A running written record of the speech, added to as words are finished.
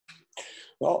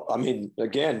Well, I mean,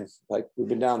 again, like we've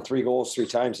been down 3 goals 3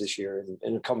 times this year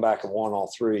and come back and won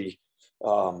all 3.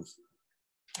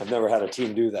 I've never had a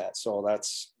team do that. So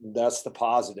that's the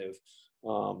positive.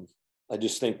 I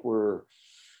just think we're,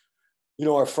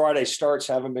 our Friday starts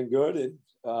haven't been good. And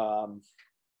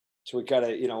so we got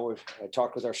to, I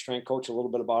talked with our strength coach a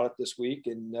little bit about it this week.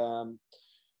 And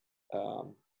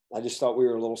I just thought we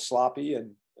were a little sloppy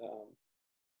and,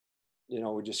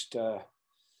 we just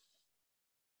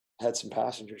had some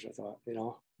passengers, I thought,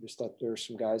 just thought there were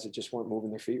some guys that just weren't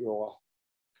moving their feet real well.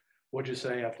 What'd you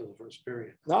say after the first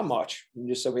period? Not much. We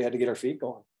just said we had to get our feet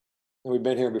going. And we've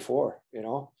been here before,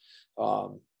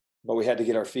 but we had to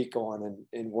get our feet going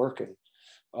and working.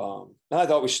 And I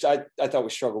thought we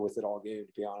struggled with it all game,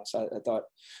 to be honest. I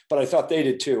thought they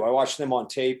did too. I watched them on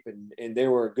tape and they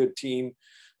were a good team.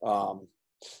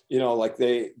 Like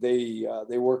they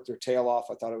worked their tail off.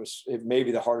 I thought it may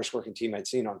be the hardest working team I'd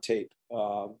seen on tape.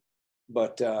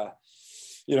 But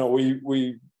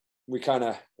we kind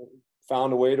of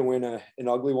found a way to win an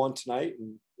ugly one tonight,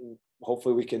 and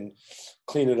hopefully we can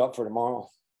clean it up for tomorrow.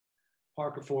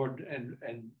 Parker Ford and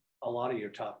a lot of your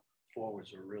top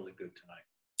forwards are really good tonight.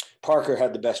 Parker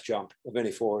had the best jump of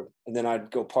any forward, and then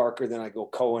I'd go Parker, then I'd go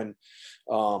Cohen.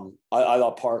 I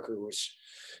thought Parker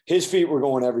his feet were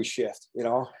going every shift,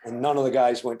 and none of the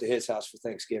guys went to his house for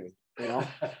Thanksgiving,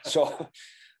 So,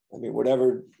 I mean,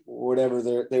 whatever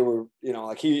they were,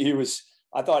 like he was.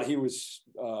 I thought he was.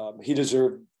 He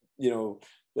deserved,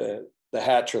 the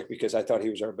hat trick because I thought he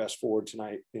was our best forward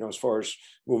tonight. As far as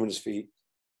moving his feet.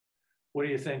 What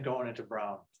do you think going into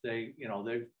Brown? They've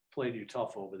played you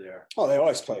tough over there. Oh, they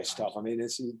always play us tough. I mean,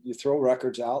 you throw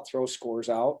records out, throw scores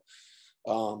out.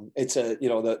 It's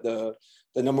the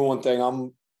number one thing I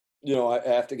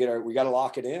have to we got to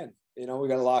lock it in. We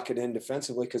got to lock it in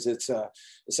defensively because it's a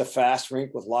fast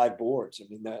rink with live boards. I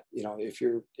mean that, if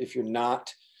you're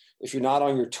not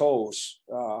on your toes,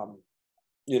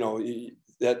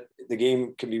 that the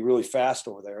game can be really fast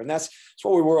over there. And that's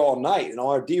what we were all night.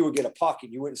 Our D would get a puck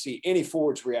and you wouldn't see any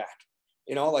forwards react.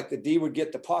 Like the D would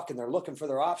get the puck and they're looking for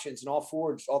their options, and all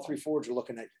 3 forwards are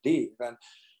looking at your D. And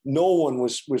no one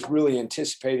was really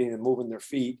anticipating and moving their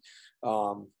feet.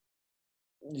 Hopefully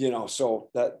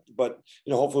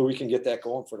we can get that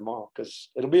going for tomorrow because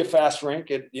it'll be a fast rink.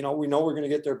 We know we're going to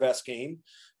get their best game.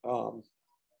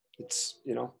 It's